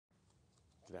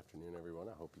Good afternoon, everyone.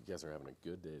 I hope you guys are having a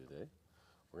good day today.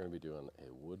 We're going to be doing a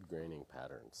wood graining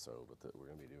pattern. So we're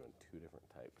going to be doing two different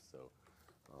types.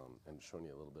 And showing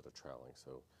you a little bit of troweling.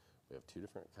 So we have two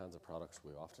different kinds of products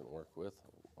we often work with.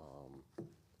 Well,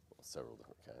 several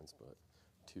different kinds, but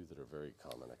two that are very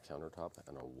common, a countertop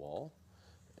and a wall.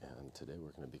 And today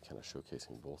we're going to be kind of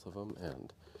showcasing both of them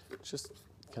and just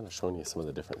kind of showing you some of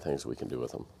the different things we can do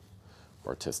with them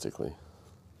artistically.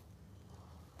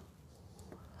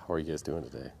 How are you guys doing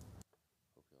today?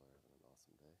 Hope you all are having an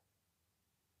awesome day.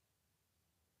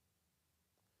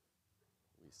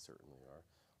 We certainly are.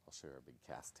 I'll share our big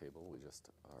cast table. We just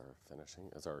are finishing.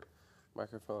 Is our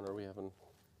microphone, are we having?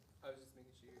 I was just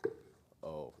making sure you're good.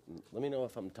 Oh, let me know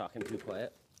if I'm talking too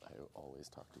quiet. I always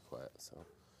talk too quiet, so.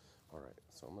 All right,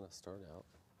 so I'm gonna start out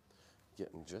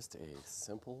getting just a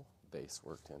simple base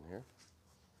worked in here.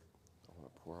 I'm gonna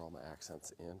pour all my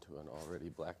accents into an already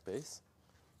black base.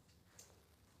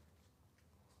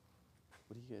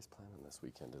 What are you guys planning this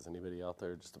weekend? Is anybody out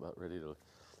there just about ready to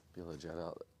be able to jet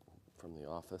out from the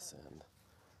office and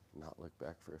not look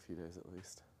back for a few days at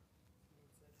least?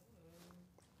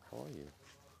 How are you?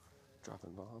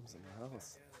 Dropping bombs in the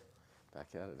house. Back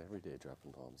at it every day,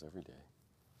 dropping bombs every day.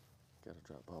 Gotta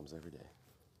drop bombs every day.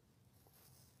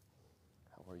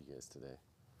 How are you guys today?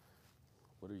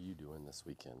 What are you doing this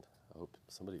weekend? I hope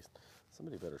somebody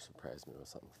better surprise me with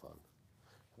something fun.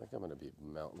 I think I'm gonna be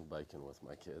mountain biking with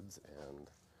my kids and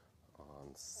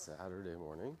on Saturday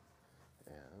morning,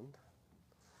 and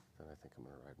then I think I'm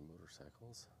gonna ride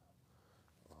motorcycles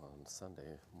on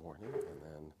Sunday morning, and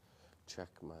then check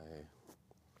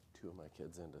two of my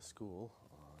kids into school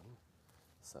on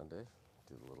Sunday.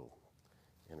 Do a little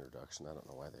introduction. I don't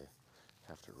know why they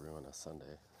have to ruin a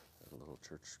Sunday at a little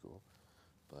church school,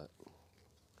 but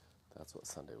that's what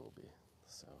Sunday will be.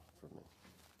 So for me,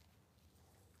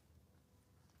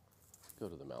 go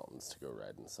to the mountains to go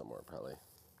riding somewhere probably.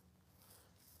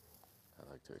 I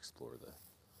like to explore the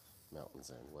mountains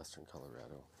in western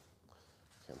Colorado.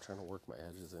 Okay, I'm trying to work my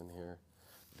edges in here.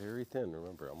 Very thin,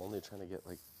 remember, I'm only trying to get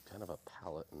like kind of a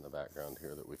palette in the background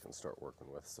here that we can start working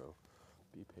with, so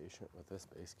be patient with this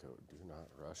base coat. Do not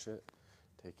rush it.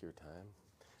 Take your time.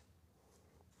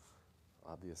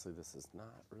 Obviously this is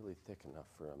not really thick enough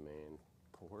for a main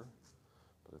pour,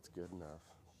 but it's good enough.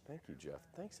 Thank you, Jeff.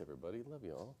 Thanks, everybody. Love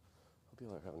you all. Hope you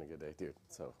all are having a good day, dude.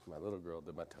 So my little girl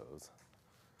did my toes,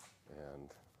 and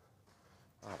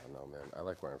I don't know, man. I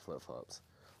like wearing flip-flops,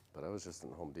 but I was just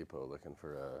in Home Depot looking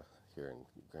for here in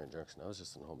Grand Junction, I was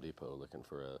just in Home Depot looking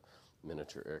for a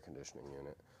miniature air conditioning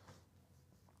unit,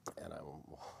 and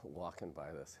I'm walking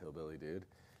by this hillbilly dude,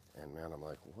 and man, I'm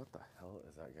like, what the hell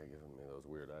is that guy giving me those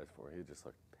weird eyes for? He just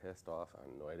looked pissed off,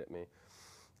 annoyed at me,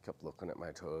 kept looking at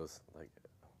my toes. Like,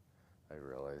 I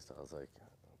realized, I was like,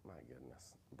 my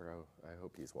goodness, bro, I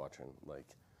hope he's watching. Like,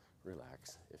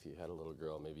 relax. If you had a little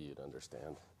girl, maybe you'd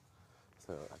understand.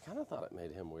 So I kind of thought it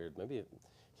made him weird. Maybe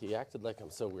he acted like I'm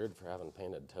so weird for having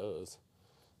painted toes.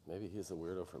 Maybe he's a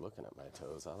weirdo for looking at my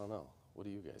toes. I don't know. What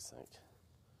do you guys think?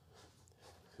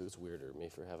 Who's weirder, me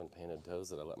for having painted toes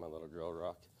that I let my little girl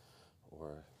rock,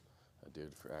 or a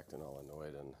dude for acting all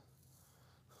annoyed and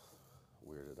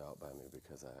weirded out by me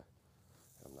because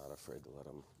I'm not afraid to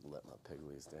let my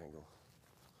piglies dangle?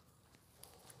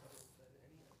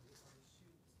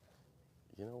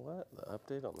 You know what? The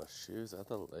update on the shoes at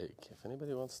the lake. If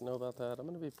anybody wants to know about that, I'm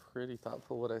going to be pretty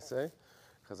thoughtful what I say,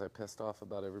 because I pissed off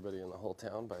about everybody in the whole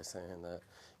town by saying that.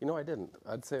 You know, I didn't.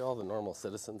 I'd say all the normal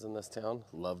citizens in this town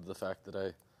loved the fact that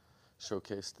I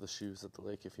showcased the shoes at the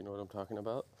lake, if you know what I'm talking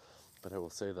about. But I will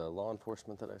say the law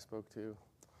enforcement that I spoke to,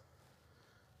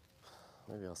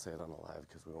 maybe I'll say it on the live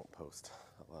because we won't post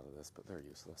a lot of this, but they're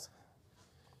useless.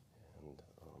 And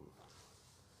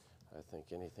I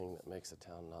think anything that makes a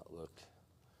town not look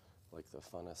like the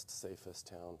funnest, safest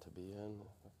town to be in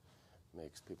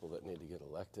makes people that need to get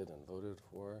elected and voted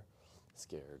for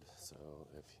scared. So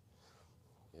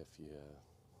if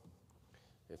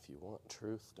you want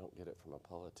truth, don't get it from a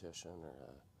politician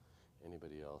or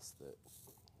anybody else that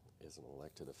is an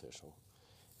elected official.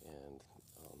 And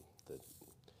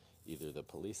either the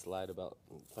police lied about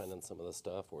finding some of the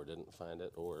stuff or didn't find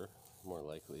it, or more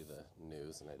likely the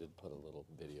news. And I did put a little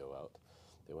video out.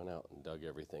 They went out and dug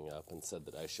everything up and said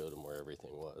that I showed them where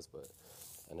everything was, but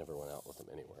I never went out with them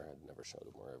anywhere. I'd never showed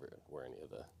them where any of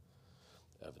the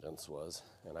evidence was.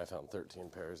 And I found 13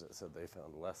 pairs that said they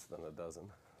found less than a dozen.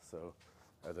 So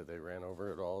either they ran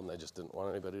over it all and they just didn't want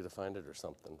anybody to find it or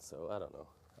something. So I don't know.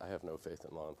 I have no faith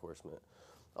in law enforcement.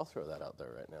 I'll throw that out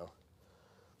there right now.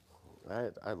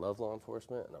 I love law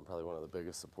enforcement, and I'm probably one of the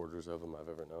biggest supporters of them I've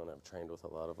ever known. I've trained with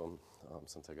a lot of them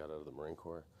since I got out of the Marine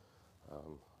Corps.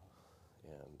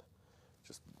 And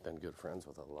just been good friends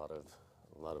with a lot of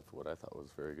what I thought was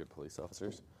very good police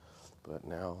officers. But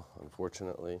now,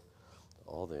 unfortunately,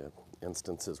 all the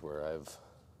instances where I've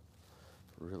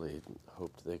really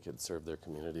hoped they could serve their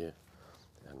community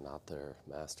and not their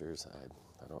masters,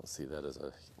 I don't see that as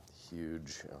a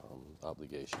huge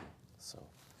obligation. So,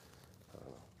 I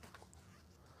don't know.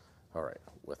 All right,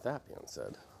 with that being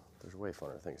said, there's way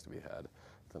funner things to be had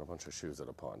than a bunch of shoes at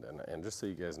a pond. And just so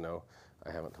you guys know,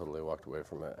 I haven't totally walked away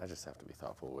from it. I just have to be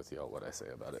thoughtful with y'all what I say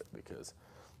about it, because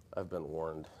I've been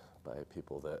warned by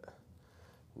people that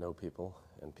know people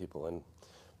and people in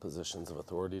positions of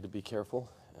authority to be careful.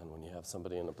 And when you have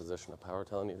somebody in a position of power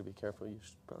telling you to be careful, you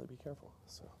should probably be careful.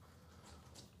 So,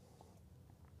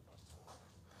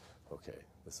 okay,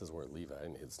 this is where Levi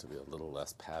needs to be a little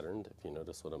less patterned. If you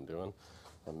notice what I'm doing,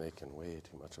 I'm making way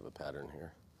too much of a pattern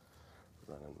here.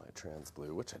 Running my trans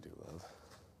blue, which I do love.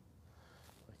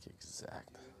 Like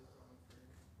exact.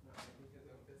 Not making his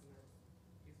own business.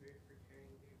 He's very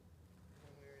preparing you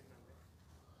one way or another.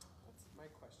 That's my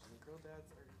question. Girl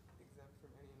dads are exempt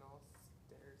from any and all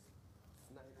stares,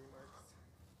 snide remarks.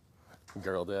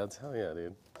 Girl dads, hell yeah,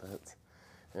 dude.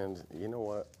 And you know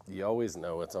what? You always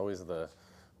know it's always the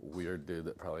weird dude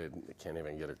that probably can't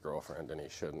even get a girlfriend, and he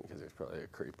shouldn't because he's probably a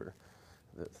creeper,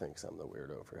 that thinks I'm the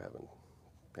weirdo for having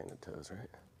painted toes, right?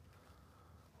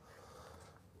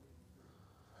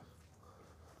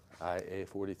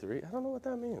 IA43? I don't know what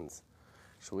that means.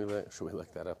 Should we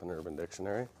look that up in Urban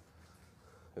Dictionary?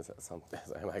 Is that something?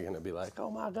 Am I going to be like,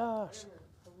 oh my gosh,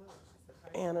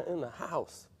 Anna in the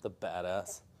house, the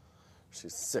badass?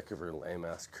 She's sick of her lame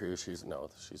ass crew. She's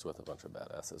with a bunch of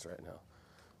badasses right now.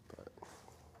 But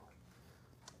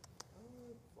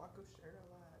Flocko shared our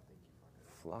live. Thank you,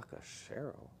 Flocka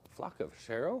Cheryl. Flock of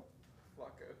Cheryl?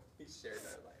 Flocko. He shared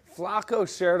our life.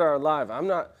 Flocko shared our live.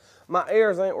 My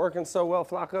ears ain't working so well,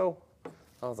 Flocko.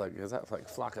 I was like, is that like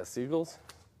flock of seagulls?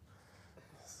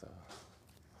 So,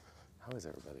 how is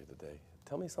everybody today?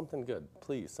 Tell me something good,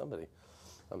 please, somebody.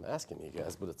 I'm asking you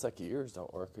guys, but it's like your ears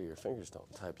don't work or your fingers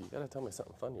don't type. You gotta tell me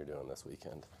something fun you're doing this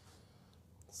weekend.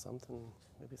 Something,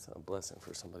 maybe it's a blessing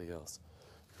for somebody else.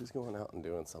 Who's going out and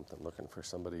doing something, looking for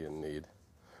somebody in need,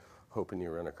 hoping you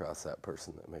run across that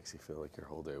person that makes you feel like your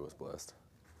whole day was blessed?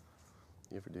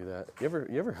 You ever do that?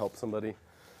 You ever help somebody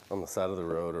on the side of the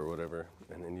road or whatever,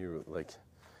 and then you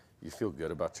feel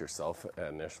good about yourself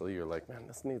initially. You're like, man,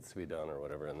 this needs to be done or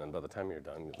whatever, and then by the time you're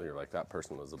done, you're like, that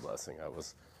person was a blessing. I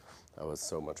was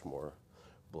so much more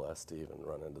blessed to even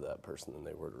run into that person than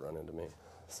they were to run into me.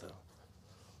 So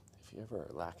if you ever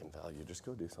are lacking value, just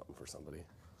go do something for somebody.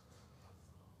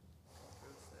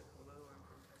 Said, hello, I'm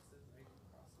from Texas, making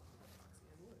epoxy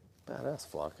and wood. Badass,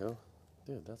 Flocko.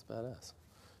 Dude, that's badass.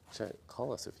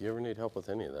 Call us if you ever need help with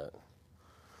any of that.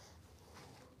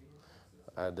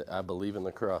 I believe in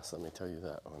the cross, let me tell you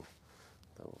that one.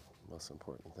 The most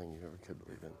important thing you ever could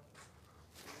believe in.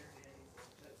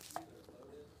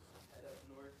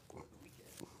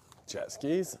 Jet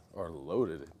skis are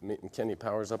loaded. Meeting Kenny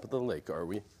Powers up at the lake, are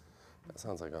we? That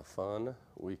sounds like a fun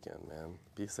weekend, man.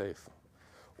 Be safe.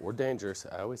 Or dangerous.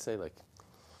 I always say, like,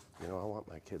 I want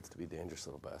my kids to be dangerous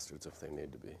little bastards if they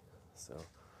need to be. So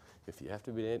if you have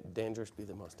to be dangerous, be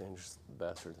the most dangerous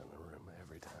bastard in the room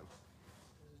every time.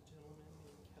 There's a gentleman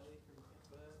named Kelly from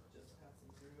Tampa just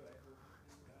passing through. I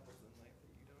hope you battles in life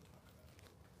that you don't talk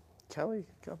about. Kelly,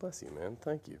 God bless you, man.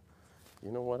 Thank you.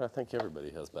 You know what? I think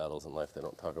everybody has battles in life they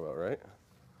don't talk about, right?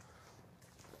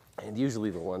 And usually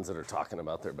the ones that are talking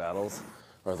about their battles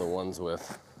are the ones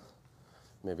with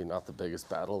maybe not the biggest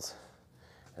battles,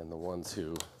 and the ones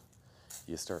who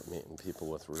you start meeting people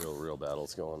with real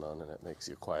battles going on, and it makes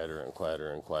you quieter and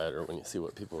quieter and quieter when you see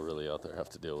what people really out there have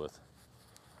to deal with.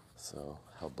 So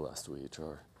how blessed we each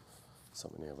are,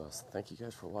 so many of us. Thank you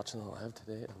guys for watching the live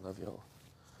today. I love y'all.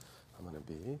 I'm gonna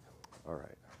be, all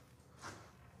right,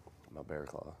 my bear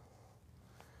claw.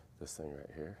 This thing right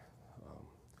here.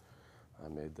 I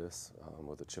made this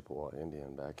with a Chippewa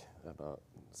Indian back about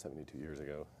 72 years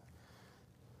ago.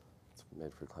 It's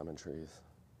made for climbing trees.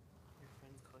 Your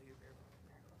friends call you Bear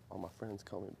Claw. All my friends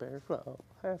call me Bear Claw,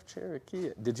 half Cherokee.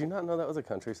 Did you not know that was a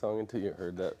country song until you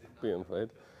heard that being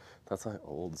played? That's my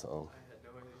old song. I had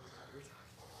no idea what you were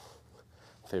talking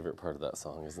about. Favorite part of that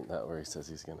song isn't that where he says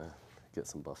he's gonna get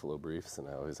some buffalo briefs, and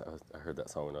I heard that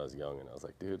song when I was young, and I was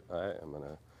like, dude, I am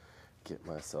gonna get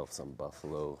myself some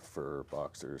buffalo fur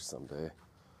boxers someday.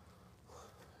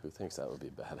 Who thinks that would be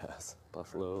badass?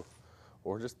 Buffalo,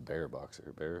 or just bear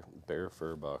bear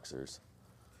fur boxers.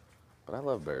 But I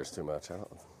love bears too much. I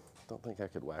don't think I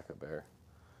could whack a bear.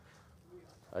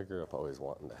 I grew up always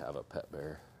wanting to have a pet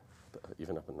bear, but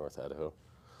even up in North Idaho.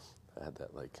 I had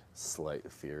that like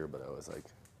slight fear, but I was like,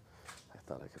 I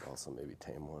thought I could also maybe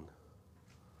tame one.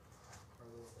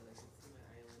 Carlos said, I can see my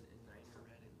island in Niner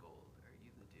red and gold. Are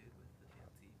you the dude with the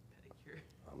fancy pedicure?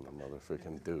 I'm the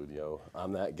motherfucking dude, yo.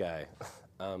 I'm that guy.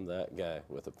 I'm that guy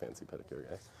with a fancy pedicure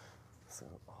guy. So,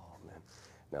 oh man.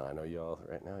 Now I know y'all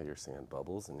right now you're seeing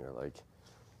bubbles and you're like,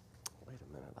 wait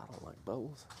a minute, I don't like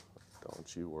bubbles.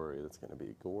 Don't you worry, it's gonna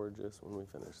be gorgeous when we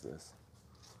finish this.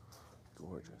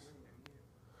 Gorgeous.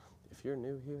 If you're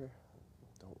new here,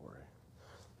 don't worry.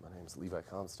 My name's Levi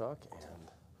Comstock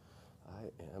and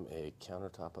I am a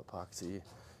Countertop Epoxy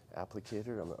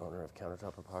applicator. I'm the owner of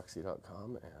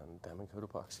countertopepoxy.com and Diamond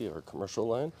Coat Epoxy, our commercial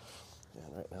line.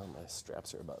 And right now my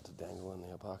straps are about to dangle in the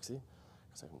epoxy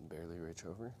because I can barely reach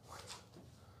over.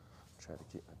 Try to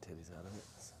keep my titties out of it.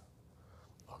 So,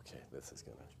 okay, this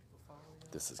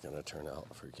is gonna turn out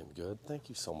freaking good. Thank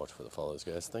you so much for the follows,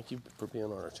 guys. Thank you for being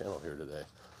on our channel here today.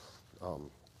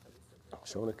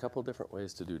 Showing a couple different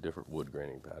ways to do different wood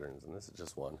graining patterns, and this is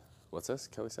just one. What's this?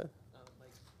 Kelly said?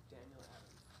 Like Daniel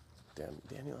Adams.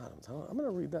 Daniel Adams. I'm gonna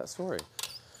read that story.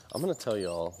 I'm gonna tell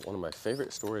y'all one of my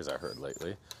favorite stories I heard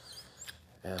lately.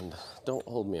 And don't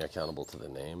hold me accountable to the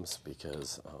names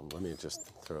because let me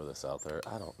just throw this out there.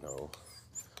 I don't know.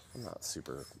 I'm not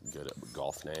super good at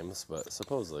golf names, but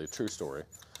supposedly, true story.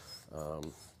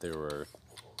 They were,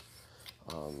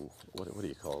 what do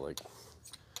you call it, like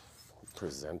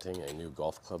presenting a new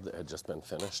golf club that had just been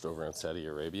finished over in Saudi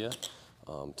Arabia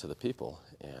to the people.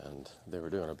 And they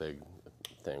were doing a big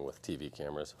thing with TV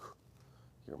cameras.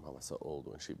 Your mama's so old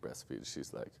when she breastfeeds,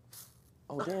 she's like,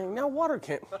 oh dang, now water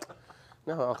can't.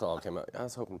 No, alcohol came out. I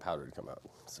was hoping powder would come out.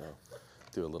 So,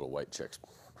 do a little White Chicks.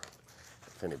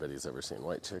 If anybody's ever seen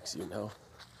White Chicks, you know.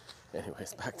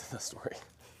 Anyways, back to the story.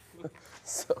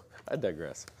 So, I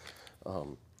digress.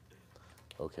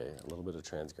 Okay, a little bit of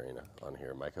transgrain on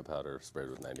here. Mica powder sprayed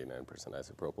with 99%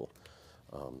 isopropyl.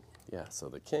 Yeah, so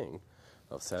the king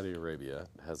of Saudi Arabia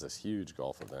has this huge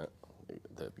golf event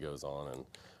that goes on, and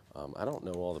I don't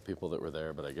know all the people that were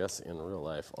there, but I guess in real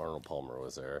life, Arnold Palmer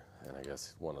was there, and I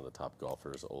guess one of the top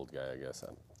golfers, old guy, I guess.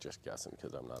 I'm just guessing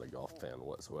because I'm not a golf fan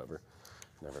whatsoever.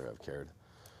 Never have cared.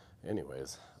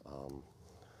 Anyways,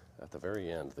 at the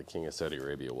very end, the king of Saudi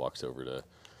Arabia walks over to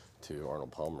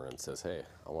Arnold Palmer and says, hey,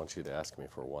 I want you to ask me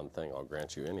for one thing. I'll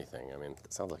grant you anything. I mean,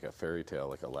 it sounds like a fairy tale,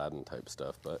 like Aladdin type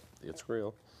stuff, but it's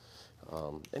real.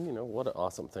 And you know, what an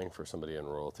awesome thing for somebody in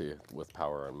royalty with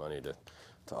power and money to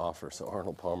offer. So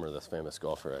Arnold Palmer, this famous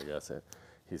golfer, I guess,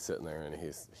 he's sitting there and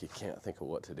he can't think of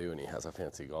what to do, and he has a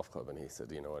fancy golf club, and he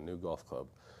said, you know, a new golf club.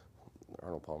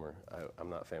 Arnold Palmer, I'm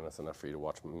not famous enough for you to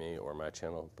watch me or my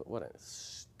channel, but what a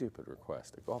stupid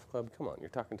request. A golf club? Come on, you're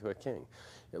talking to a king.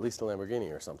 At least a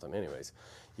Lamborghini or something. Anyways,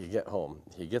 he gets home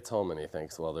and he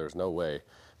thinks, well, there's no way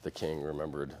the king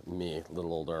remembered me,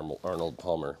 little old Arnold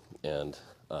Palmer, and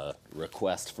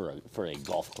request for a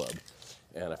golf club.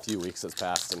 And a few weeks has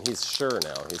passed, and he's sure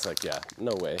now. He's like, yeah,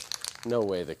 no way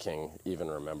the king even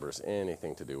remembers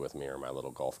anything to do with me or my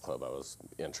little golf club I was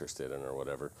interested in or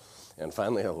whatever. And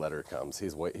finally a letter comes.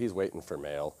 He's waiting for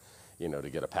mail, you know, to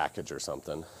get a package or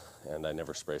something. And I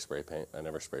never spray paint. I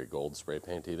never spray gold spray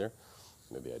paint either.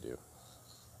 Maybe I do.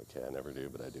 Okay, I never do,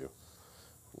 but I do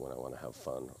when I want to have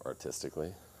fun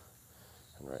artistically.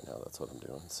 And right now that's what I'm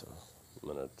doing. So I'm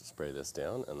going to spray this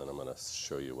down, and then I'm going to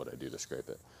show you what I do to scrape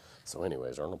it. So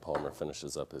anyways, Arnold Palmer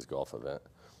finishes up his golf event.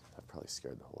 I've probably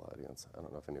scared the whole audience. I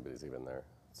don't know if anybody's even there,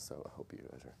 so I hope you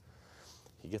guys are.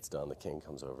 He gets done, the king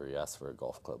comes over, he asks for a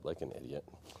golf club like an idiot.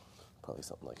 Probably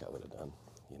something like I would have done.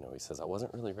 You know, he says, I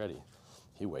wasn't really ready.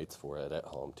 He waits for it at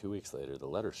home. 2 weeks later, the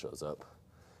letter shows up.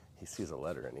 He sees a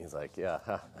letter, and he's like, yeah,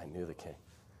 I knew the king.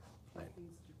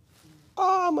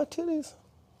 My titties.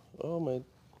 Oh, my.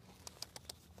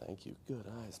 Thank you. Good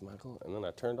eyes, Michael. And then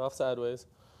I turned off sideways.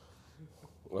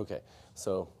 Okay,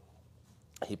 so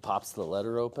he pops the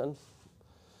letter open,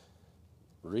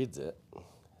 reads it,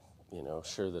 you know,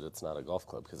 sure that it's not a golf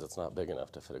club because it's not big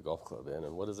enough to fit a golf club in.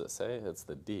 And what does it say? It's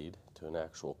the deed to an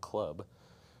actual club,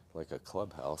 like a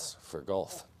clubhouse for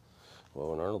golf.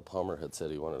 Well, when Arnold Palmer had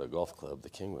said he wanted a golf club, the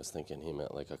king was thinking he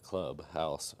meant like a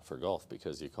clubhouse for golf,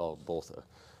 because you call both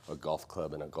a golf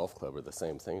club and a golf club are the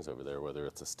same things over there, whether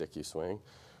it's a stick you swing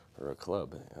or a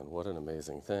club. And what an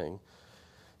amazing thing.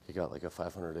 He got like a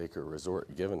 500-acre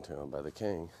resort given to him by the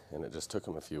king, and it just took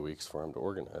him a few weeks for him to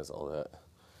organize all that.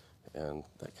 And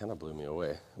that kind of blew me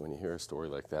away. When you hear a story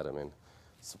like that, I mean,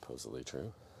 supposedly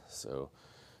true. So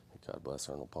God bless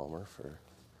Arnold Palmer for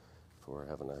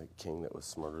having a king that was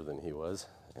smarter than he was.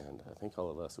 And I think all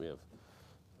of us, we have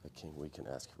a king we can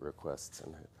ask requests,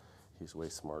 and he's way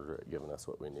smarter at giving us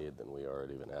what we need than we are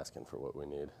at even asking for what we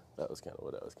need. That was kind of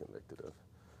what I was convicted of.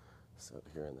 So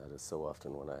hearing that is so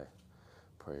often when I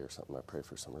pray or something. I pray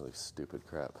for some really stupid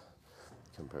crap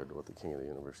compared to what the King of the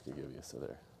Universe can give you. So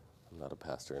there, I'm not a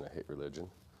pastor and I hate religion,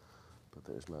 but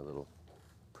there's my little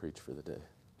preach for the day.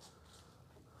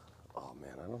 Oh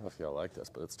man, I don't know if y'all like this,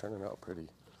 but it's turning out pretty.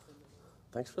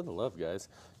 Thanks for the love, guys.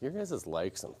 Your guys'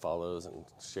 likes and follows and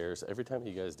shares, every time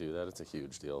you guys do that, it's a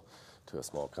huge deal to a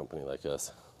small company like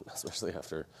us, especially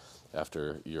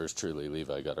after yours truly,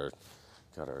 Levi, got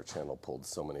our channel pulled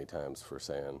so many times for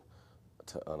saying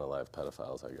to unalive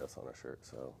pedophiles, I guess, on a shirt.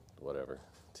 So whatever,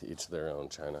 to each their own,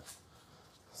 China.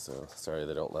 So sorry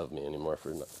they don't love me anymore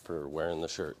for wearing the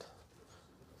shirt.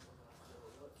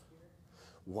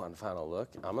 One final look.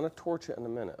 I'm going to torch it in a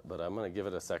minute, but I'm going to give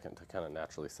it a second to kind of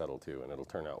naturally settle too, and it'll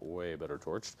turn out way better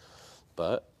torched.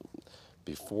 But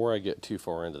before I get too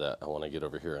far into that, I want to get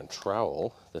over here and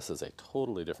trowel. This is a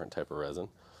totally different type of resin.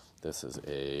 This is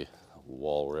a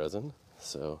wall resin.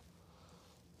 So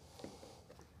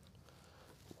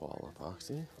wall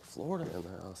epoxy, Florida in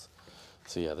the house.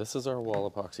 So yeah, this is our wall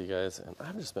epoxy, guys, and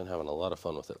I've just been having a lot of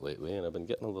fun with it lately, and I've been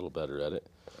getting a little better at it.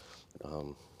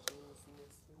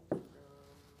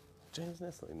 James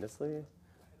Nestle,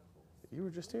 you were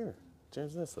just here.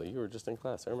 James Nestle, you were just in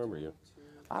class. I remember you.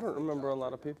 I don't remember a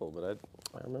lot of people, but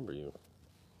I remember you.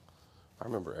 I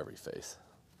remember every face.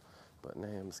 But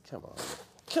names, come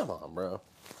on, bro.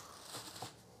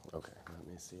 Okay, let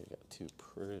me see. I got two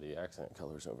pretty accent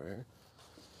colors over here.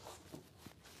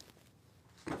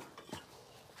 I'm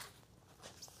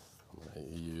gonna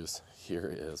use,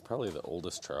 here is probably the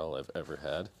oldest trowel I've ever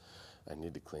had. I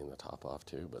need to clean the top off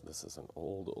too, but this is an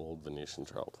old Venetian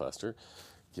trowel plaster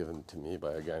given to me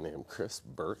by a guy named Chris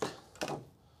Burke, a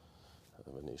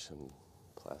Venetian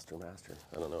plaster master.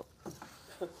 I don't know.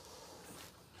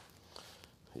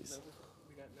 He's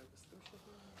We got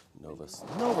Nova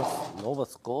Scotia here. Nova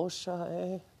Scotia,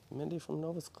 eh? Mindy from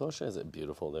Nova Scotia. Is it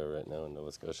beautiful there right now in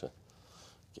Nova Scotia?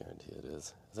 Guarantee it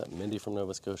is. Is that Mindy from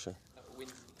Nova Scotia?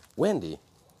 Windy. Windy.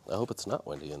 I hope it's not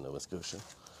windy in Nova Scotia.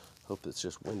 Hope it's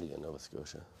just windy in Nova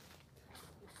Scotia.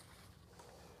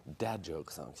 Dad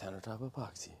jokes on Countertop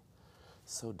Epoxy.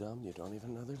 So dumb you don't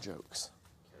even know their jokes.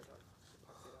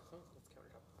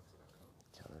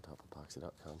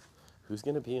 Countertopepoxy.com. Who's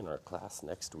going to be in our class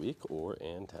next week or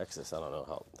in Texas? I don't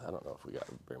know if we got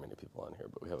very many people on here,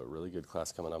 but we have a really good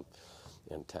class coming up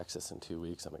in Texas in 2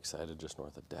 weeks. I'm excited, just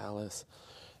north of Dallas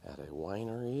at a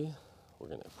winery. We're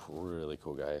going to have a really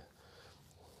cool guy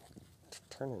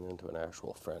turning into an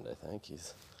actual friend, I think.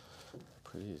 He's a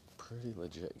pretty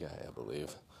legit guy, I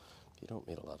believe. You don't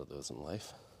meet a lot of those in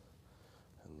life.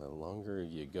 And the longer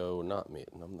you go not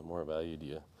meeting them, the more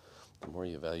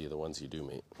you value the ones you do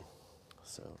meet.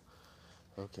 So,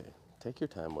 okay, take your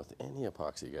time with any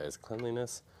epoxy, guys.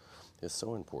 Cleanliness is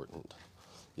so important.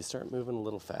 You start moving a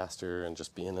little faster and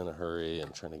just being in a hurry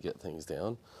and trying to get things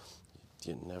down,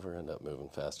 you never end up moving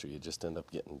faster. You just end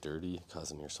up getting dirty,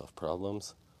 causing yourself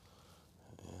problems.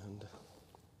 And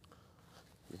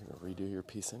you're going to redo your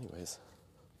piece anyways.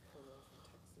 Hello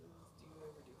from Texas. Do you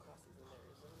ever do classes in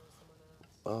Arizona?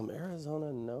 Someone asked.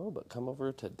 Arizona, no, but come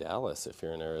over to Dallas if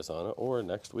you're in Arizona, or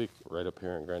next week right up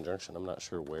here in Grand Junction. I'm not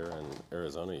sure where in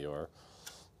Arizona you are,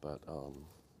 but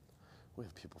we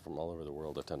have people from all over the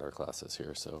world attend our classes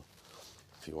here. So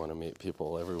if you want to meet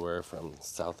people everywhere from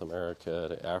South America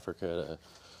to Africa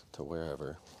to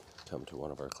wherever, come to one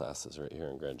of our classes right here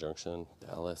in Grand Junction,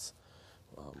 Dallas.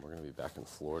 We're going to be back in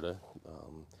Florida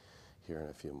here in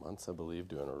a few months, I believe,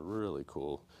 doing a really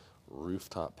cool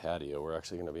rooftop patio. We're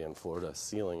actually going to be in Florida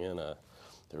sealing in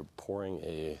they're pouring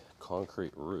a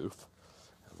concrete roof,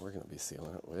 and we're going to be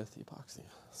sealing it with epoxy.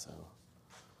 So,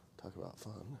 talk about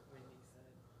fun. Wendy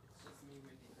said, it's just me,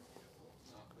 Wendy from beautiful,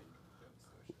 not Wendy from Nova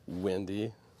Scotia.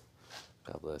 Wendy,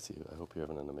 God bless you. I hope you're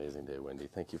having an amazing day, Wendy.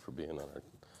 Thank you for being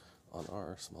on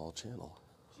our small channel.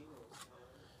 Gino,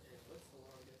 what's the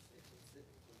longest it can sit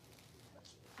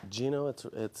in Gino,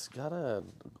 it's got a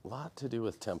lot to do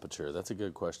with temperature. That's a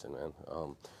good question, man.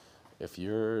 If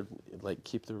you're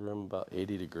keep the room about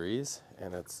 80 degrees,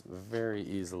 and it's very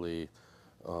easily,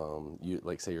 you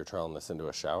say you're troweling this into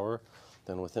a shower,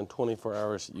 then within 24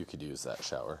 hours you could use that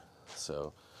shower.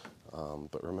 So,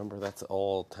 but remember that's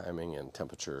all timing and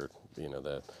temperature.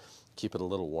 Keep it a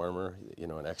little warmer.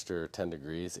 An extra 10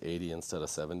 degrees, 80 instead of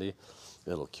 70.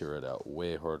 It'll cure it out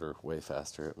way harder, way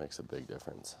faster. It makes a big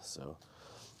difference. So.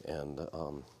 And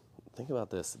think about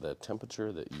this, the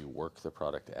temperature that you work the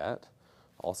product at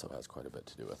also has quite a bit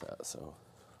to do with that. So,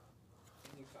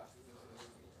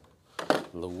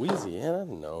 Louisiana?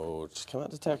 No, just come out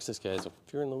to Texas, guys. If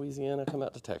you're in Louisiana, come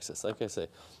out to Texas. Like I say,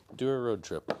 do a road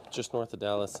trip just north of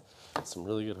Dallas. Some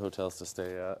really good hotels to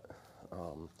stay at.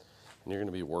 you're going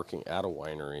to be working at a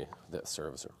winery that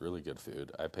serves really good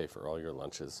food. I pay for all your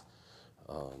lunches.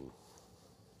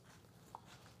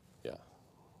 Yeah,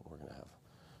 we're going to have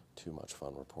too much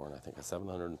fun. We're pouring, I think, a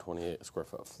 728 square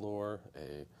foot floor.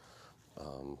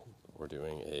 We're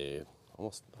doing a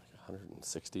almost like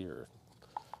 160 or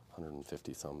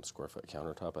 150 some square foot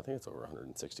countertop. I think it's over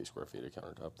 160 square feet of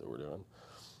countertop that we're doing.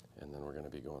 And then we're going to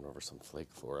be going over some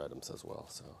flake floor items as well.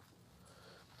 So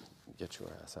get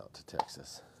your ass out to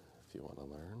Texas if you want to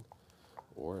learn.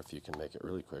 Or if you can make it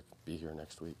really quick, be here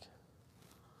next week.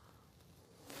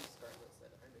 Scarlett said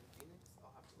I'm in Phoenix.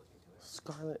 I'll have to look into it.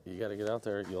 Scarlett, you got to get out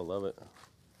there. You'll love it. Wendy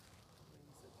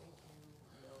said thank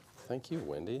you. Mel said Thank you,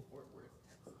 Wendy. Fort Worth,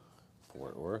 Texas.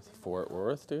 Fort Worth. Fort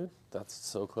Worth, dude. That's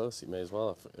so close. You may as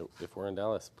well, if we're in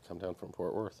Dallas, come down from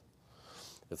Fort Worth.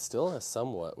 It's still a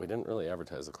somewhat, we didn't really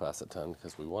advertise the class at 10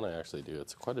 because we want to actually do,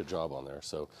 it's quite a job on there.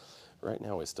 So right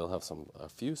now we still have a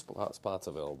few spots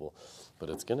available, but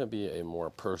it's going to be a more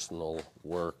personal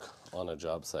work on a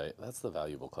job site. That's the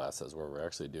valuable classes where we're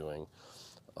actually doing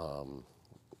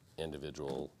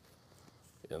individual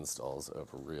installs of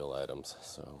real items.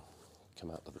 So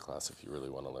come out to the class if you really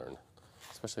want to learn,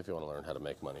 especially if you want to learn how to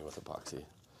make money with epoxy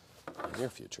in your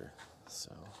future.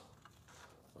 So,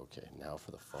 okay, now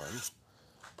for the fun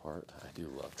part. I do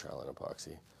love troweling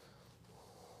epoxy.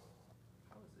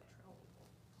 How is it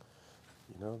trowelable?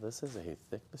 You know, this is a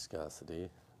thick viscosity,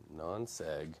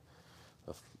 non-sag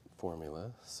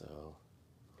formula, so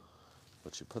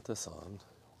once you put this on,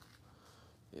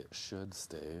 it should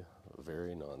stay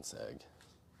very non-sag.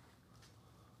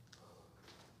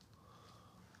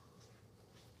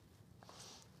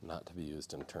 Not to be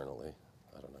used internally.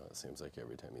 I don't know, it seems like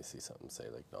every time you see something say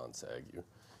like non-sag,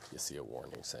 you see a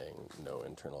warning saying no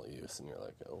internal use, and you're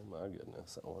like, oh my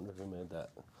goodness, I wonder who made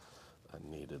that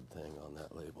a needed thing on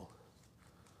that label.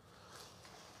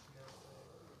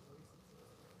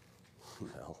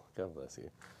 No, God bless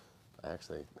you. I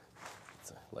actually,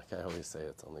 like I always say,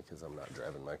 it's only because I'm not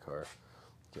driving my car,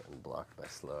 getting blocked by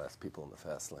slow-ass people in the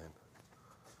fast lane.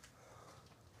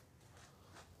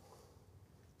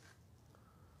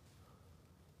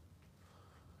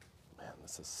 Man,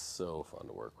 this is so fun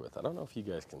to work with. I don't know if you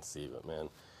guys can see, but man,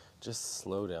 just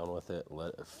slow down with it.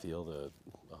 Let it feel the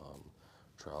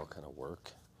trowel kind of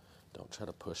work. Don't try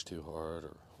to push too hard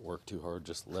or work too hard.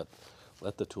 Just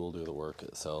let the tool do the work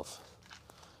itself.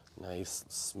 Nice,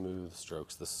 smooth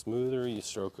strokes. The smoother you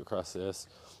stroke across this,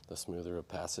 the smoother of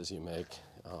passes you make.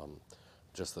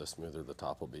 Just the smoother the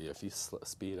top will be. If you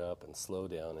speed up and slow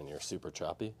down and you're super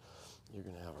choppy, you're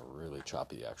going to have a really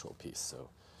choppy actual piece. So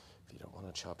if you don't want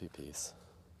a choppy piece,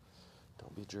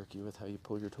 don't be jerky with how you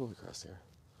pull your tool across here.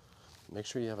 Make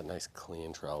sure you have a nice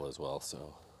clean trowel as well,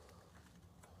 so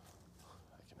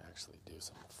I can actually do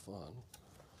some fun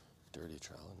dirty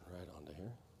troweling right onto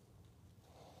here.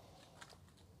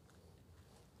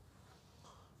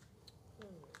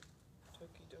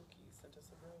 Tokidoki sent us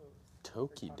a rose.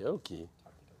 Tokidoki?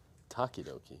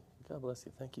 Takidoki. God bless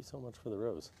you. Thank you so much for the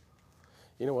rose.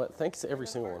 You know what? Thanks to every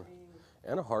single one.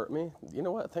 And a heart me. You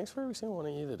know what? Thanks for every single one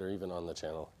of you that are even on the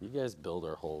channel. You guys build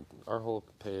our whole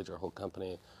page, our whole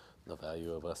company, the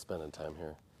value of us spending time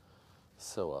here.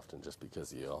 So often just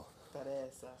because of y'all.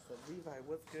 Teresa said, Levi,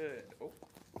 what's good? Oh,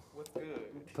 what's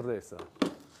good? Teresa.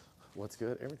 What's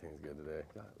good? Everything's good today.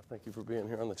 God, thank you for being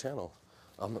here on the channel.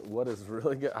 What is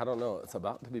really good, I don't know. It's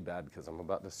about to be bad because I'm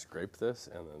about to scrape this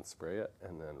and then spray it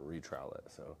and then retrowel it.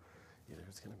 So either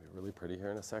it's going to be really pretty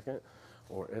here in a second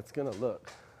or it's going to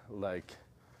look like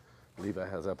Levi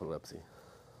has epilepsy.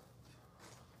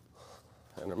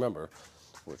 And remember,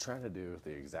 we're trying to do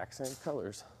the exact same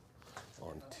colors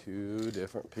on 2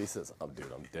 different pieces. Oh,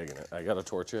 dude, I'm digging it. I got to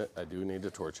torch it. I do need to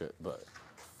torch it, but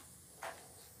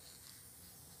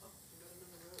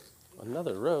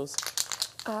another rose.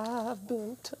 I've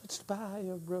been touched by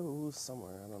a rose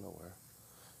somewhere. I don't know where.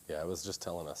 Yeah, I was just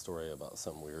telling a story about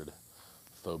some weird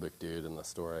phobic dude in the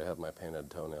store. I have my painted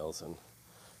toenails, and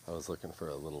I was looking for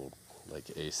a little,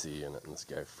 like, AC in it, and this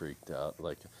guy freaked out.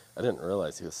 Like, I didn't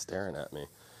realize he was staring at me.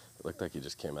 It looked like he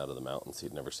just came out of the mountains.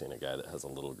 He'd never seen a guy that has a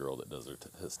little girl that does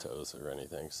his toes or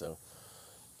anything. So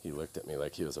he looked at me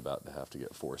like he was about to have to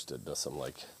get forced into some,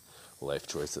 like, life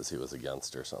choices he was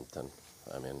against or something.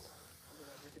 I mean,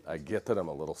 I get that I'm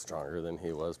a little stronger than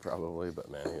he was probably,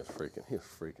 but man, he was freaking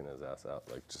his ass out,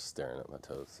 like just staring at my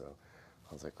toes. So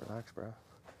I was like, relax, bro.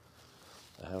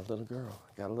 I have a little girl.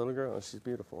 I got a little girl and she's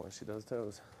beautiful and she does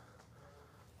toes.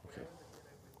 Okay.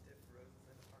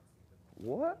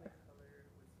 What?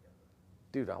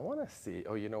 Dude, I want to see.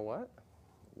 Oh, you know what?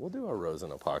 We'll do a rose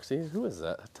and epoxy. Who is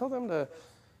that? Tell them to.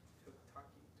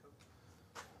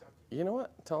 You know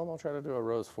what? Tell them I'll try to do a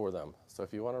rose for them. So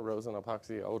if you want a rose and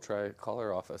epoxy, I will try. Call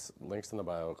our office. Links in the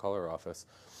bio. Call our office.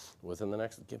 Within the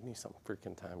next, give me some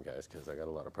freaking time, guys, because I got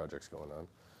a lot of projects going on,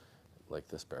 like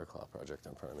this bear claw project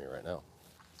in front of me right now.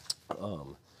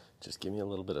 Just give me a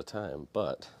little bit of time,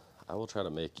 but I will try to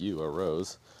make you a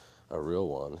rose, a real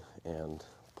one, and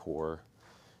pour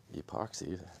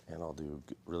epoxy, and I'll do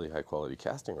really high quality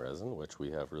casting resin, which we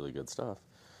have really good stuff,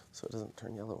 so it doesn't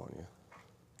turn yellow on you.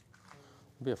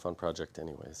 It'll be a fun project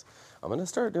anyways. I'm going to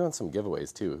start doing some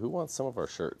giveaways too. Who wants some of our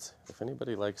shirts? If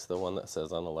anybody likes the one that says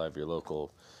unalive your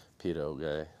local pedo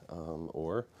guy,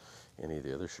 or any of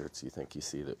the other shirts you think you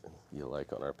see that you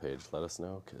like on our page, let us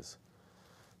know, because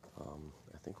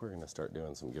I think we're going to start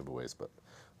doing some giveaways, but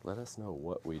let us know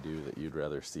what we do that you'd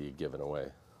rather see given away.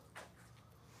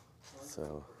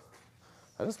 So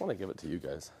I just want to give it to you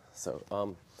guys.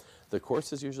 So the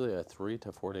course is usually a 3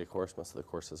 to 4 day course. Most of the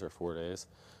courses are 4 days.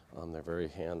 They're very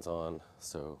hands-on,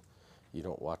 so you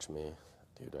don't watch me.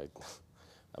 Dude,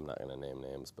 I'm not going to name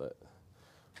names, but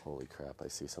holy crap, I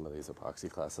see some of these epoxy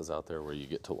classes out there where you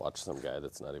get to watch some guy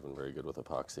that's not even very good with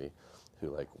epoxy, who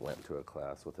like went to a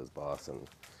class with his boss, and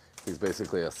he's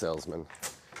basically a salesman,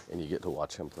 and you get to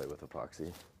watch him play with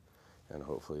epoxy, and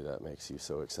hopefully that makes you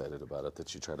so excited about it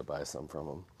that you try to buy some from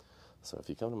him. So if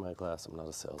you come to my class, I'm not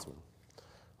a salesman.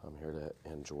 I'm here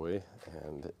to enjoy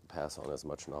and pass on as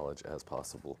much knowledge as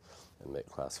possible and make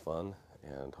class fun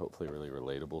and hopefully really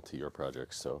relatable to your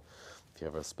projects. So if you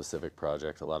have a specific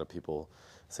project, a lot of people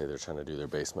say they're trying to do their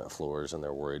basement floors and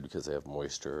they're worried because they have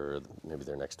moisture, or maybe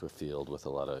they're next to a field with a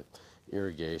lot of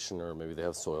irrigation, or maybe they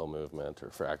have soil movement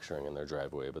or fracturing in their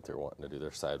driveway, but they're wanting to do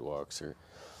their sidewalks. Or,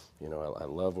 you know, I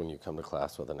love when you come to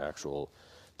class with an actual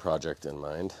project in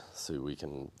mind, so we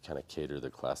can kind of cater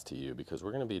the class to you, because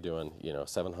we're going to be doing, you know,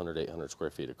 700, 800 square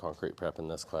feet of concrete prep in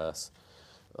this class.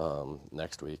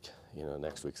 Next week, you know,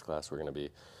 next week's class, we're going to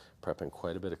be prepping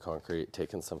quite a bit of concrete,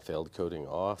 taking some failed coating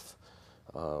off,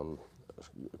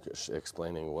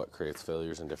 explaining what creates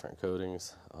failures in different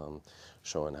coatings,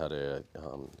 showing how to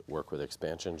work with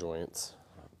expansion joints,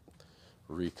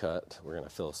 recut. We're going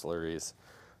to fill slurries,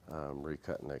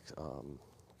 recut and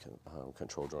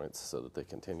control joints so that they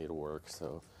continue to work.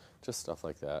 So just stuff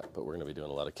like that. But we're going to be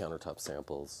doing a lot of countertop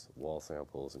samples, wall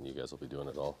samples, and you guys will be doing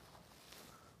it all.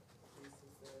 Lisa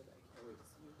said, I can't wait to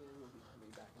see you again. We'll be coming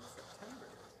back in September.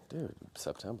 Dude,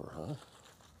 September, huh?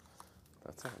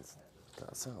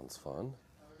 That sounds fun. How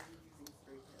are you using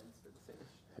spray cans for the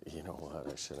finish? You know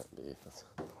what? I shouldn't be. That's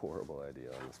a horrible idea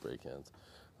on the spray cans.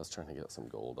 I was trying to get some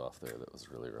gold off there that was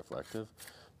really reflective.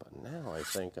 But now I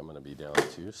think I'm going to be down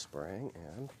to spraying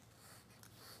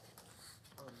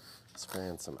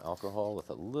some alcohol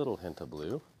with a little hint of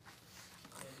blue.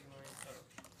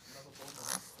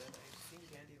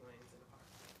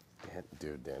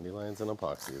 Dude, dandelions and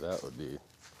epoxy. That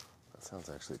sounds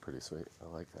actually pretty sweet. I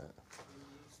like that.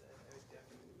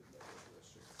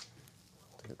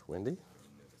 Dude, Wendy?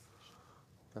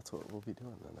 That's what we'll be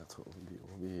doing then. That's what we'll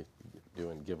be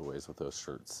doing giveaways with those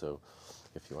shirts. So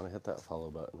if you want to hit that follow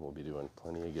button, we'll be doing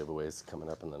plenty of giveaways coming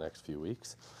up in the next few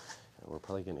weeks. And we're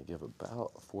probably going to give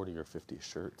about 40 or 50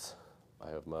 shirts. I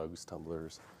have mugs,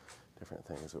 tumblers, different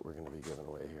things that we're going to be giving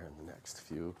away here in the next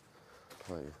few,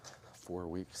 probably 4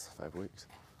 weeks, 5 weeks.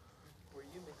 Were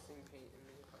you mixing paint in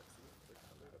the epoxy, the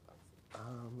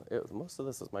colored epoxy? Most of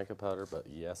this is mica powder, but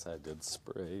yes, I did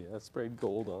spray. I sprayed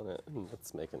gold on it, and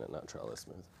it's making it not trellis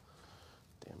smooth.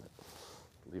 Damn it.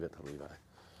 Leave it to Levi.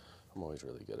 I'm always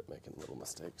really good at making little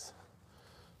mistakes.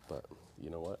 But you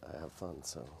know what? I have fun,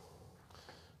 so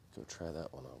go try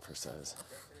that one on for size.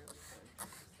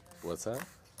 What's that?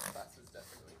 Class is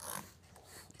definitely fun.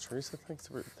 Teresa,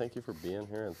 thank you for being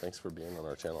here, and thanks for being on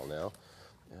our channel now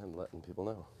and letting people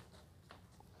know.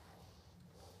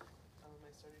 I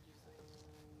started using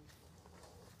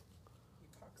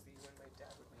epoxy when my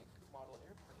dad would make model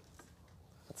airplanes.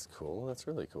 That's cool. That's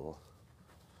really cool.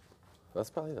 That's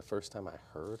probably the first time I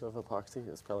heard of epoxy.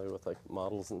 It's probably with like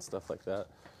models and stuff like that.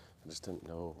 I just didn't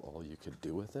know all you could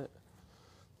do with it.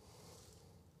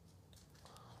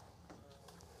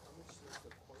 How much does the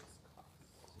course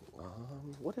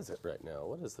cost? What is it right now?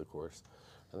 What is the course?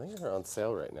 I think they're on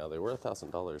sale right now. They were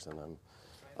 $1,000, and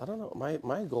I don't know.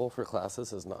 My goal for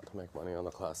classes is not to make money on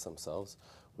the class themselves.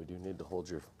 We do need to hold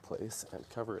your place and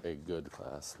cover a good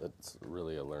class that's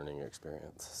really a learning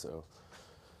experience. So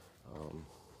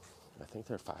I think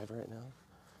they're $5 right now.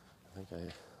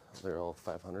 They're all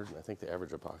 $500, and I think the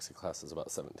average epoxy class is about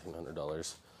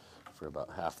 $1,700 for about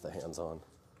half the hands-on.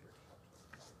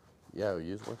 Yeah, we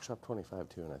use Workshop 25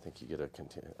 too, and I think you get a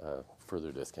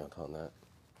further discount on that.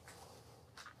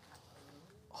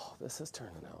 Oh, this is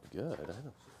turning out good.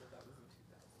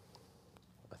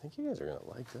 I think you guys are gonna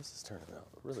like this. It's turning out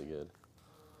really good.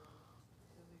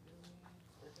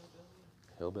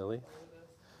 Hillbilly?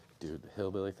 Dude,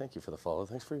 Hillbilly, thank you for the follow.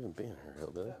 Thanks for even being here,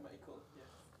 Hillbilly. Is that Michael? Yes.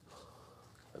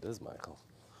 That is Michael.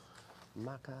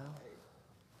 Michael.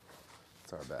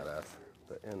 It's our badass,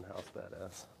 the in-house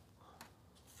badass.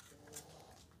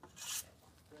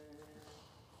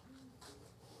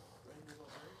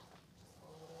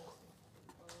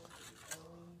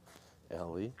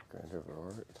 Ellie, Grand River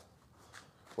Art.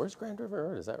 Where's Grand River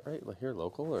Art? Is that right here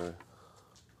local, or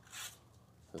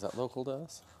is that local to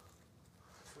us?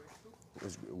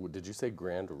 Did you say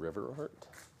Grand River Art?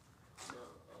 No.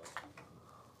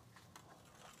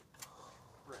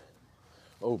 Brand.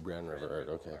 Oh, Grand River Art,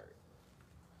 okay.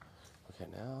 Okay,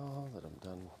 now that I'm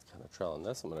done kind of trialing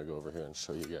this, I'm gonna go over here and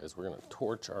show you guys. We're gonna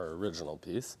torch our original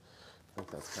piece. I think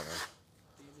that's kind of...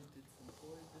 David did some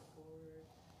board before.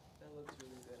 That looks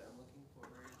really good. I'm looking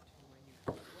forward to when you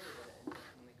put it and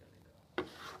definitely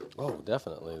gonna go. Oh,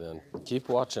 definitely then. Keep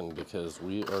watching because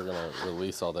we are gonna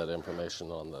release all that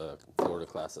information on the Florida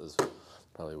classes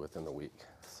probably within the week.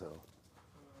 So,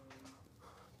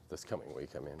 this coming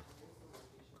week, I mean.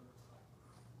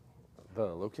 The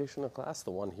location of class,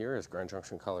 the one here is Grand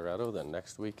Junction, Colorado. Then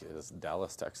next week is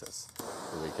Dallas, Texas.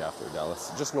 The week after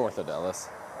Dallas, just north of Dallas.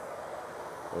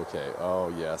 Okay, oh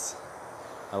yes.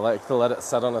 I like to let it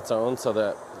set on its own so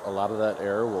that a lot of that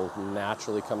air will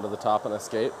naturally come to the top and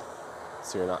escape.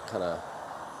 So you're not kind of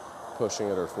pushing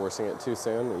it or forcing it too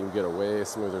soon. You get a way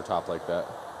smoother top like that.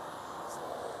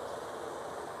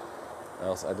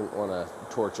 Else, I didn't want to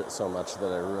torch it so much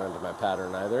that I ruined my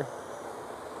pattern either.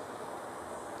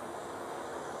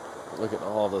 Look at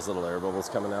all those little air bubbles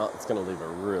coming out. It's going to leave a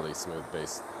really smooth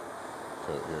base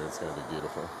coat here. It's going to be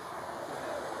beautiful.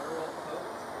 Earl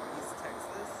Coat, East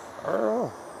Texas.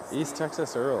 Earl. East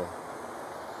Texas Earl.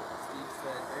 Steve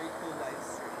said, very cool live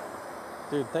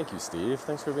stream. Dude, thank you, Steve.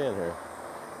 Thanks for being here.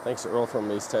 Thanks to Earl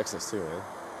from East Texas, too, man. Hey,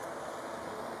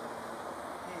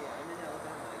 I'm in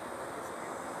Alabama.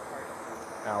 Your work is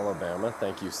great. Alabama,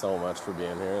 thank you so much for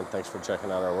being here, and thanks for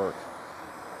checking out our work.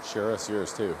 Share us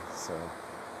yours, too. So,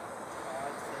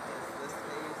 Todd sent us this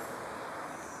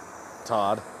face.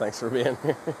 Todd, thanks for being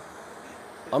here.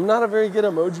 I'm not a very good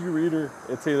emoji reader.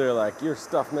 It's either like, your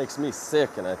stuff makes me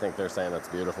sick, and I think they're saying it's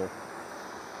beautiful. Cindy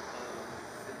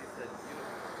said,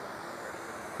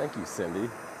 beautiful. Thank you, Cindy.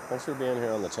 Thanks for being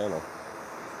here on the channel.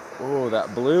 Oh,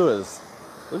 that blue is,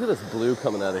 look at this blue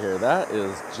coming out of here. That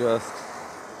is just,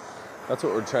 that's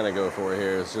what we're trying to go for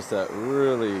here, is just that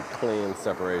really clean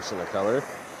separation of color.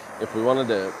 If we wanted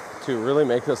to really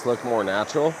make this look more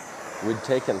natural, we'd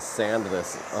take and sand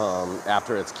this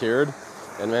after it's cured,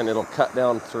 and then it'll cut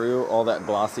down through all that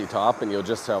glossy top, and you'll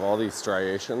just have all these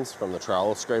striations from the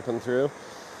trowel scraping through,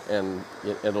 and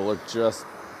it'll look just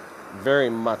very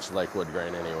much like wood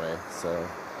grain anyway. So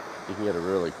you can get a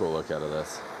really cool look out of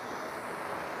this.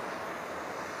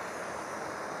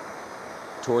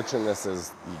 Torching this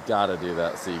is, you gotta do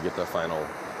that so you get the final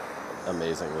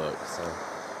amazing look. So.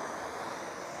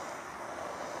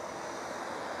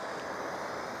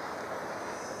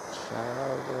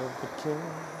 Child of the King,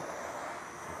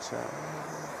 child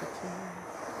of the King.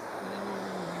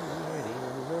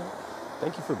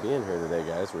 Thank you for being here today,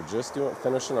 guys. We're just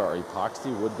finishing our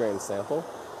epoxy wood grain sample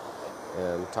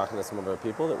and talking to some of our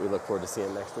people that we look forward to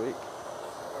seeing next week.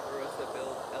 Barbarossa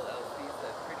Build LLC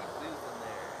said pretty blues in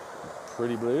there.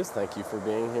 Pretty Blues, thank you for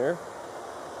being here.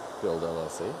 Build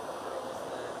LLC. Earl said, I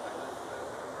was a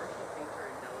commercial painter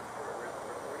in Dallas for around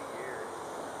 40 years.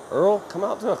 Earl, come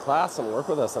out to a class and work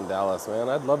with us in Dallas, man.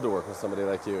 I'd love to work with somebody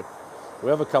like you.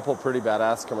 We have a couple pretty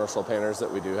badass commercial painters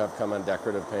that we do have come in,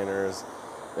 decorative painters,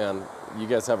 and you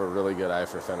guys have a really good eye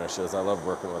for finishes. I love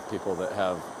working with people that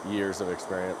have years of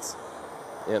experience,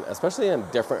 and especially in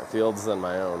different fields than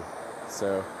my own.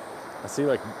 So I see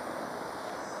like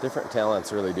different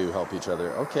talents really do help each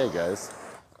other. Okay, guys.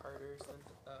 Carter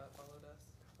followed us.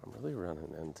 I'm really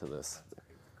running into this. That's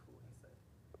pretty cool,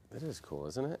 he said. It is cool,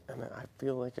 isn't it? And I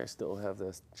feel like I still have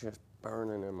this just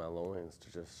burning in my loins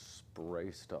to just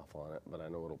spray stuff on it, but I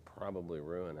know it'll probably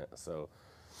ruin it. So,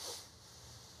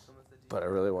 but I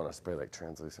really want to spray like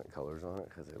translucent colors on it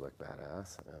because they look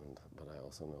badass. But I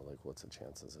also know like what's the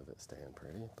chances of it staying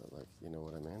pretty. But like, you know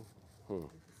what I mean? There's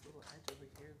this little edge over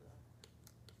here,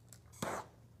 though.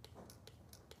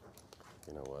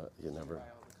 You know what? You never. Buy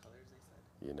all the colors, they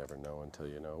said. You never know until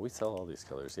you know. We sell all these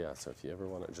colors, yeah. So if you ever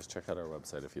want to, just check out our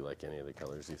website if you like any of the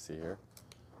colors you see here.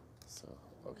 So,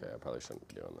 okay, I probably shouldn't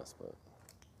be doing this, but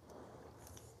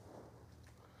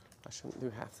I shouldn't do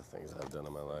half the things I've done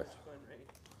in my life. Fun, right?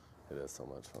 It is so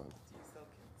much fun. Do you sell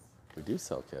kits? We do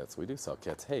sell kits. We do sell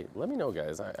kits. Hey, let me know,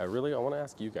 guys. I want to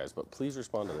ask you guys, but please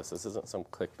respond to this. This isn't some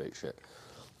clickbait shit.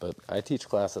 But I teach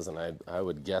classes, and I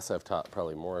would guess I've taught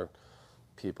probably more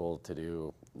people to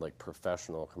do like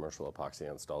professional commercial epoxy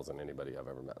installs than anybody I've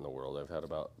ever met in the world. I've had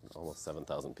about almost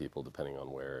 7,000 people, depending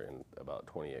on where, in about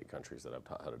 28 countries that I've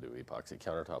taught how to do epoxy.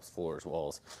 Countertops, floors,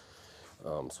 walls,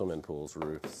 swimming pools,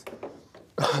 roofs.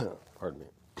 Pardon me.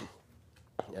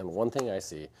 And one thing I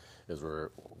see is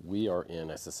we are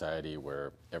in a society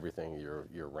where everything,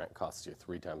 your rent costs you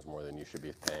 3 times more than you should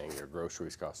be paying, your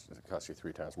groceries cost you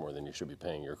 3 times more than you should be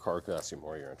paying, your car costs you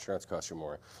more, your insurance costs you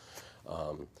more.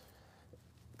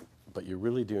 But you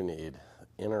really do need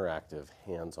interactive,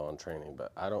 hands-on training.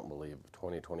 But I don't believe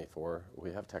 2024,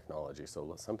 we have technology.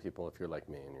 So some people, if you're like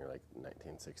me and you're like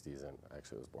 1960s, and I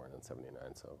actually was born in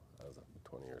 79, so I was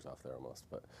 20 years off there almost.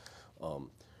 But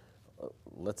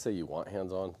let's say you want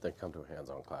hands-on, then come to a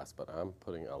hands-on class. But I'm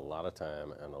putting a lot of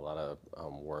time and a lot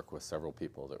of work with several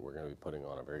people that we're going to be putting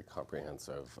on a very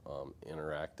comprehensive,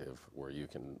 interactive, where you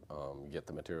can get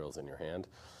the materials in your hand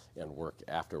and work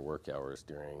after work hours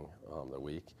during the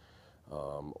week.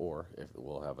 Or if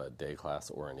we'll have a day class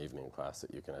or an evening class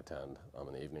that you can attend.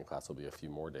 And the evening class will be a few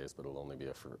more days, but it'll only be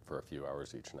for a few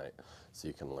hours each night. So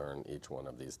you can learn each one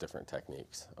of these different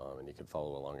techniques. And you could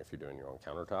follow along if you're doing your own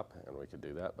countertop, and we could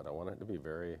do that. But I want it to be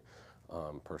very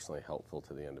personally helpful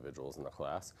to the individuals in the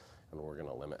class. And we're going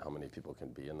to limit how many people can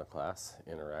be in the class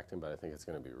interacting, but I think it's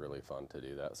going to be really fun to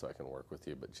do that, so I can work with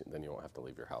you, but then you won't have to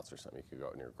leave your house or something. You could go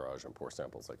out in your garage and pour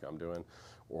samples like I'm doing.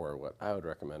 Or what I would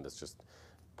recommend is just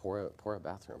pour a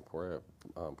bathroom, pour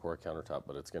a countertop,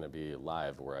 but it's going to be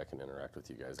live where I can interact with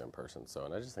you guys in person. So,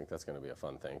 and I just think that's going to be a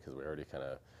fun thing, because we already kind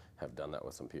of have done that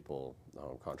with some people,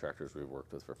 contractors we've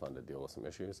worked with for fun to deal with some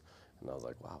issues. And I was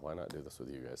like, wow, why not do this with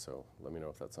you guys? So let me know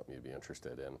if that's something you'd be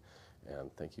interested in.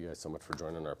 And thank you guys so much for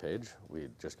joining our page. We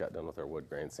just got done with our wood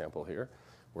grain sample here.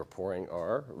 We're pouring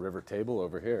our river table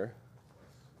over here.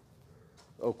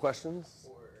 Oh, questions?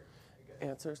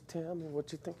 Answers? Tim,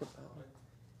 what you think about it?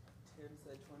 Tim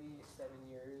said 27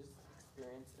 years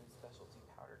experience in specialty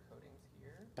powder coatings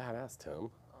here. Badass,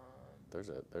 Tim. There's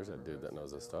a dude that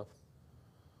knows his stuff.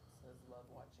 Says love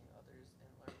watching others and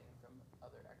learning from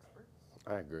other experts.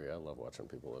 I agree. I love watching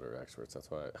people that are experts.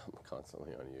 That's why I'm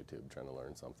constantly on YouTube trying to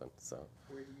learn something. So,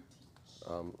 where do you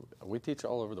teach? We teach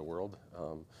all over the world,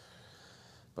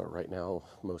 but right now,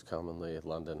 most commonly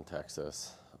London,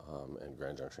 Texas, and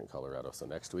Grand Junction, Colorado. So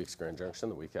next week's Grand Junction.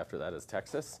 The week after that is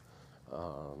Texas.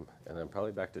 And then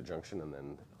probably back to Junction, and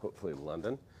then hopefully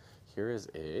London. Here is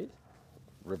a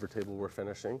river table we're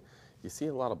finishing. You see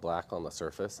a lot of black on the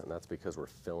surface, and that's because we're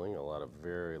filling a lot of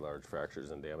very large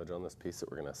fractures and damage on this piece that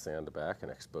we're going to sand back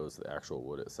and expose the actual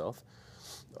wood itself.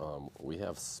 We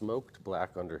have smoked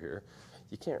black under here.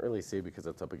 You can't really see because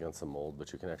it's up against the mold,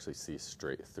 but you can actually see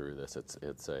straight through this.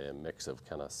 It's a mix of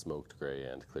kind of smoked gray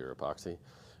and clear epoxy.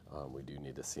 We do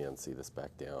need to CNC this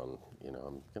back down. You know,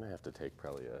 I'm going to have to take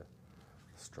probably a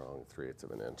strong 3/8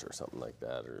 of an inch or something like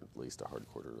that, or at least a hard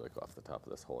quarter like off the top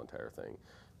of this whole entire thing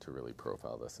to really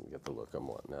profile this and get the look I'm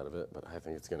wanting out of it. But I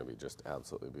think it's going to be just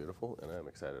absolutely beautiful, and I'm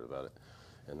excited about it.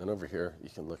 And then over here, you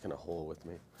can look in a hole with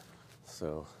me.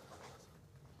 So.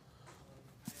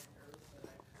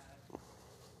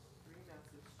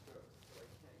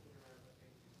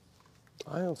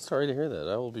 I am sorry to hear that.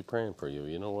 I will be praying for you.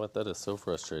 You know what? That is so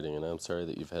frustrating, and I'm sorry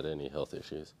that you've had any health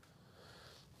issues.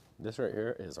 This right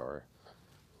here is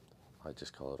I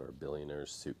just call it our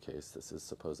billionaire's suitcase. This is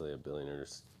supposedly a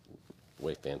billionaire's,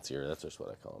 way fancier. That's just what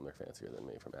I call them. They're fancier than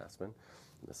me, from Aspen.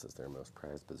 This is their most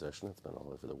prized possession. It's been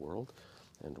all over the world.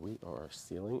 And we are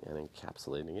sealing and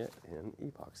encapsulating it in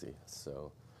epoxy.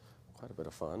 So quite a bit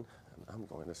of fun. And I'm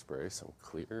going to spray some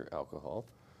clear alcohol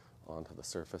onto the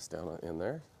surface down in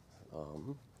there.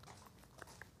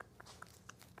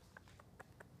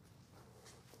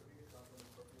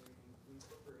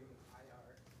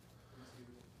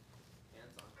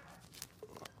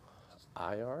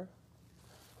 IR?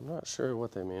 I'm not sure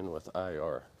what they mean with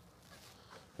IR.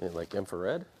 Like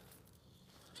infrared?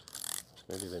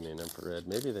 Maybe they mean infrared.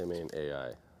 Maybe they mean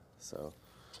AI. So,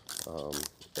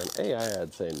 and AI,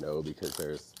 I'd say no, because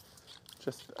there's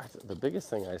just, the biggest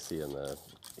thing I see in the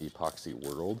epoxy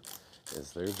world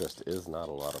is there just is not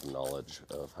a lot of knowledge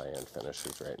of high-end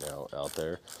finishes right now out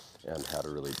there, and how to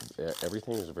really,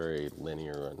 everything is very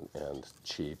linear and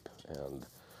cheap, and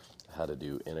how to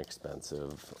do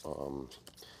inexpensive,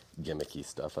 gimmicky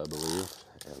stuff, I believe.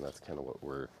 And that's kind of what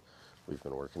we've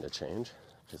been working to change,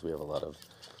 because we have a lot of,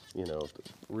 you know,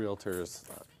 realtors,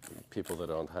 people that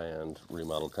own high-end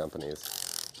remodel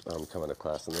companies come into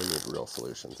class, and they need real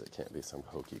solutions. It can't be some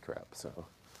hokey crap. So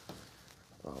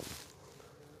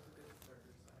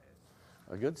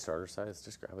a good starter size,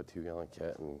 just grab a 2-gallon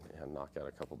kit and knock out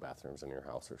a couple bathrooms in your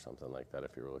house or something like that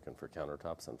if you're looking for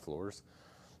countertops and floors.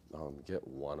 Get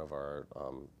one of our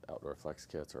outdoor flex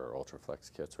kits, or ultra flex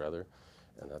kits rather,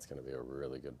 and that's going to be a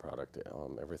really good product.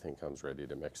 Everything comes ready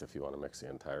to mix if you want to mix the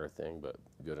entire thing, but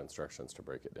good instructions to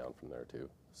break it down from there too.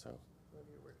 So Love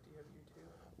your work. Do you have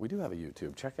YouTube? we do have a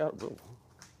YouTube. Check out, whoa,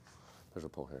 there's a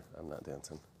pole here. I'm not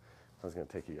dancing. I was going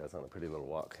to take you guys on a pretty little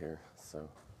walk here, so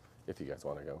if you guys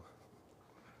want to go.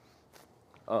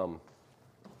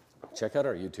 Check out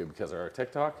our YouTube, because our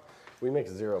TikTok, we make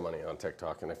 0 money on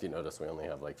TikTok, and if you notice, we only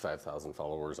have like 5,000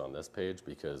 followers on this page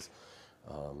because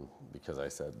I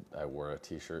said I wore a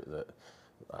t-shirt that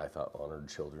I thought honored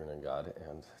children and God,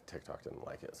 and TikTok didn't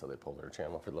like it, so they pulled their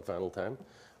channel for the final time.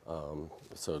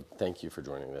 So thank you for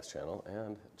joining this channel,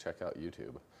 and check out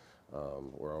YouTube.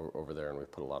 We're over there, and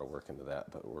we've put a lot of work into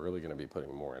that, but we're really going to be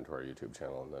putting more into our YouTube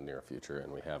channel in the near future,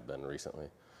 and we have been recently.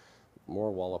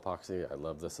 More wall epoxy. I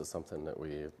love this. Is something that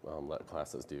we let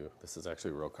classes do. This is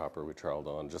actually real copper we troweled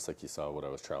on, just like you saw what I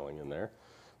was troweling in there,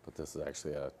 but this is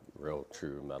actually a real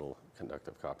true metal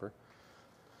conductive copper.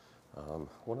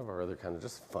 One of our other kind of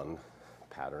just fun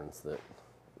patterns that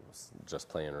was just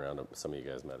playing around. Some of you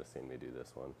guys might have seen me do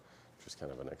this one, which is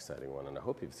kind of an exciting one, and I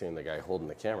hope you've seen the guy holding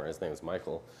the camera. His name is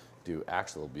Michael. Do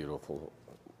actual beautiful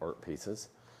art pieces.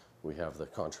 We have the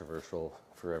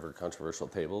forever controversial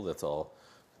table that's all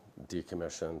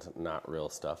decommissioned, not real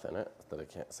stuff in it, that I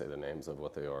can't say the names of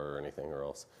what they are or anything, or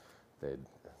else they'd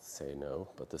say no.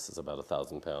 But this is about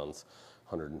 1,000 pounds,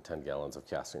 110 gallons of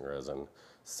casting resin,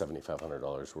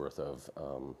 $7,500 worth of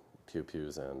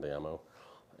pew-pews and ammo,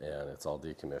 and it's all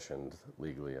decommissioned,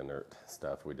 legally inert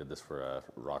stuff. We did this for a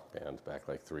rock band back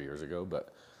like 3 years ago,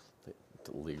 but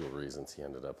for legal reasons he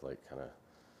ended up like kind of,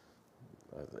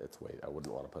 I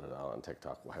wouldn't want to put it out on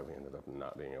TikTok why we ended up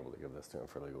not being able to give this to him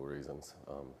for legal reasons.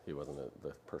 He wasn't the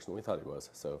person we thought he was.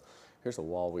 So here's a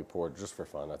wall we poured just for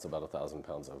fun. That's about 1,000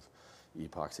 pounds of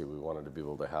epoxy. We wanted to be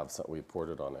able to have some, we poured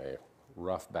it on a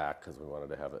rough back because we wanted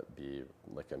to have it be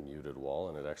like a muted wall,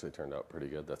 and it actually turned out pretty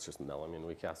good. That's just melamine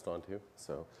we cast onto.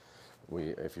 So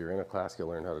if you're in a class, you'll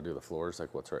learn how to do the floors,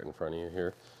 like what's right in front of you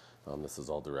here. This is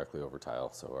all directly over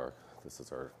tile. So this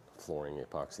is our flooring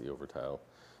epoxy over tile.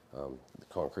 The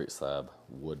concrete slab,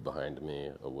 wood behind me,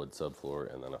 a wood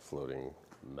subfloor, and then a floating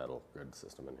metal grid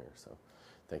system in here. So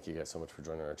thank you guys so much for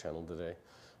joining our channel today.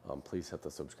 Please hit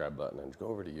the subscribe button and go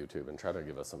over to YouTube and try to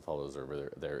give us some follows over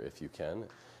there if you can,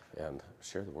 and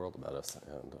share the world about us,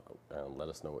 and let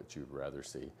us know what you'd rather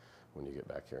see when you get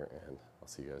back here. And I'll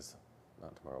see you guys,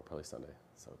 not tomorrow, probably Sunday.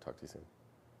 So talk to you soon.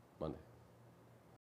 Monday.